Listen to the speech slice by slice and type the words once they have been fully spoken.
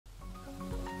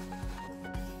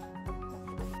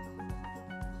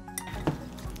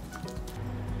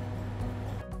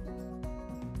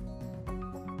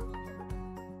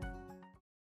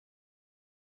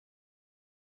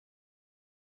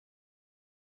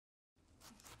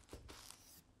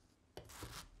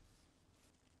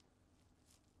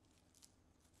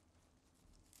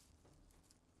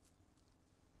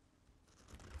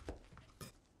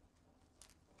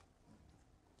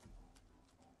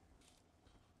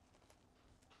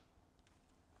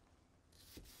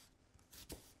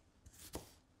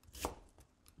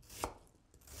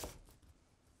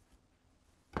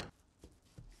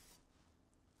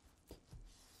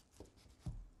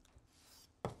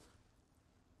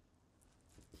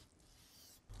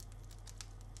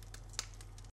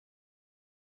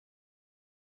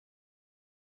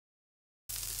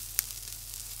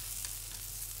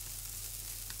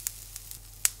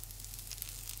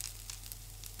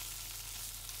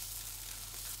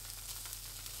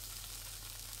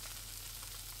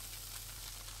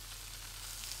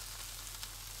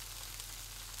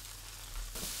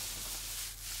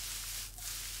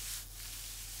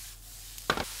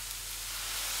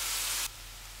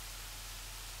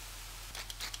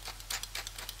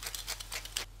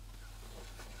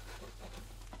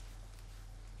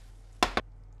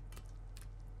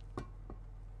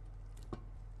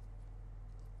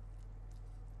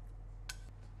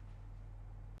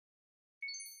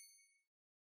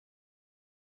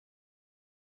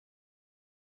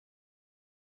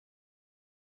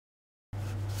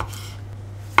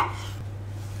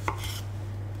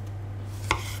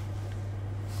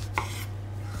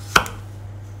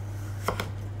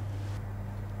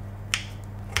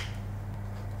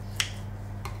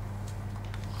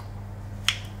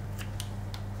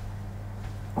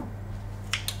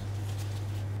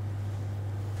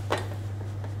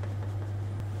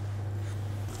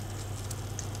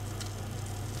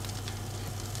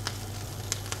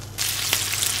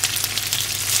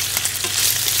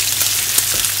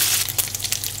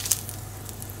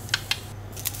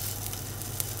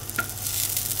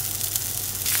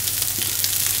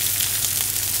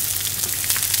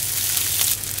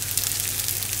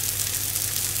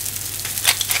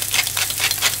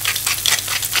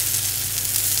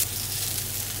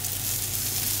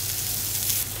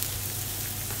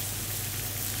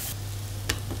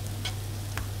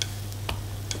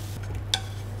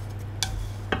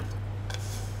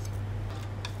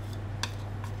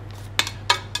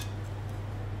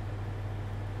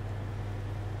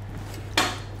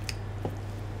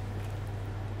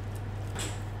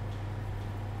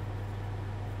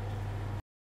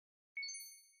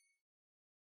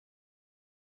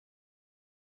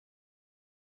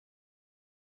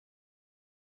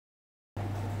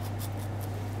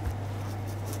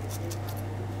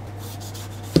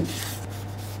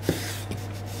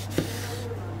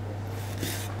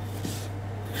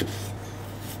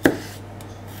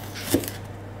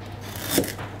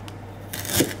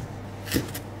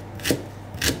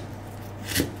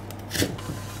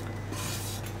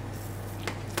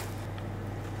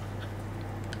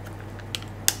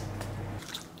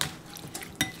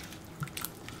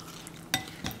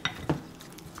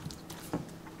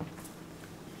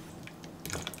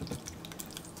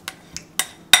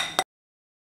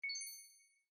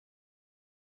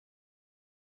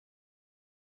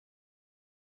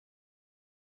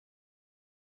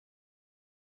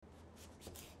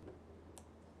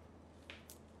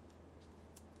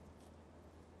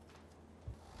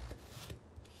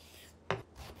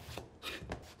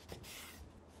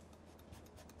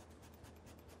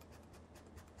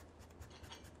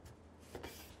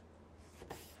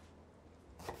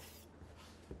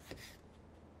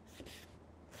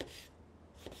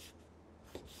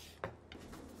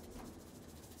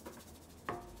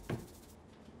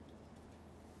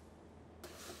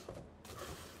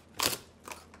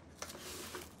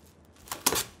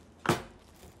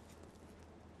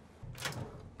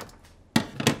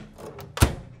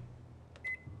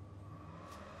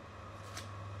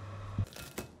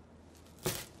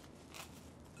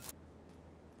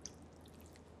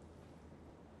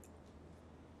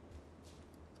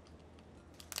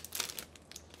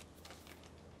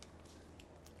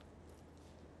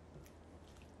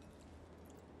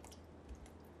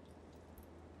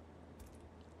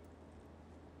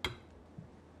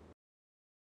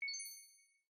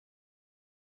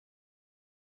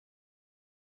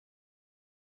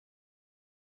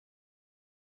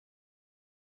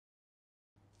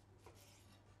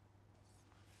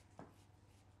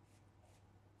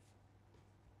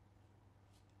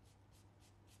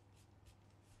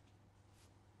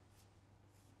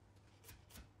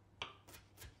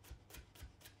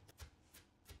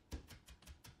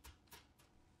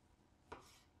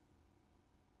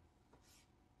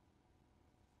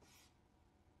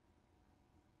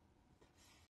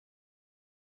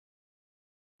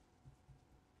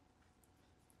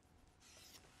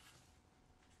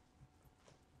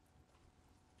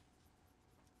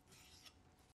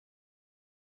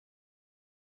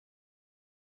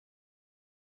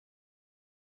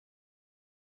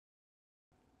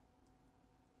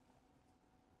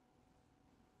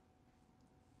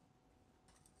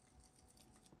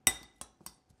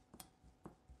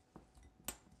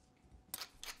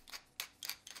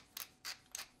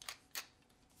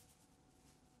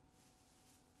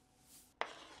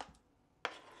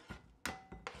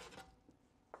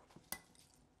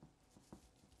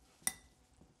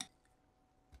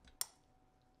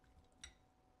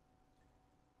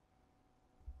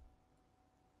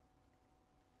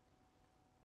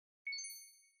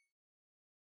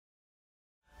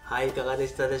はい、いかがで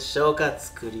したでしょうか。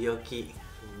作り置き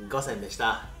5選でし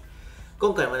た。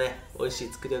今回もね、美味し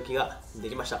い作り置きがで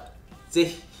きました。ぜ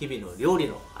ひ日々の料理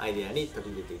のアイデアに取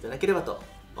り入れていただければと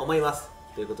思います。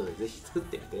ということで、ぜひ作っ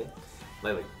てみて。バ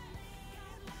イバイ。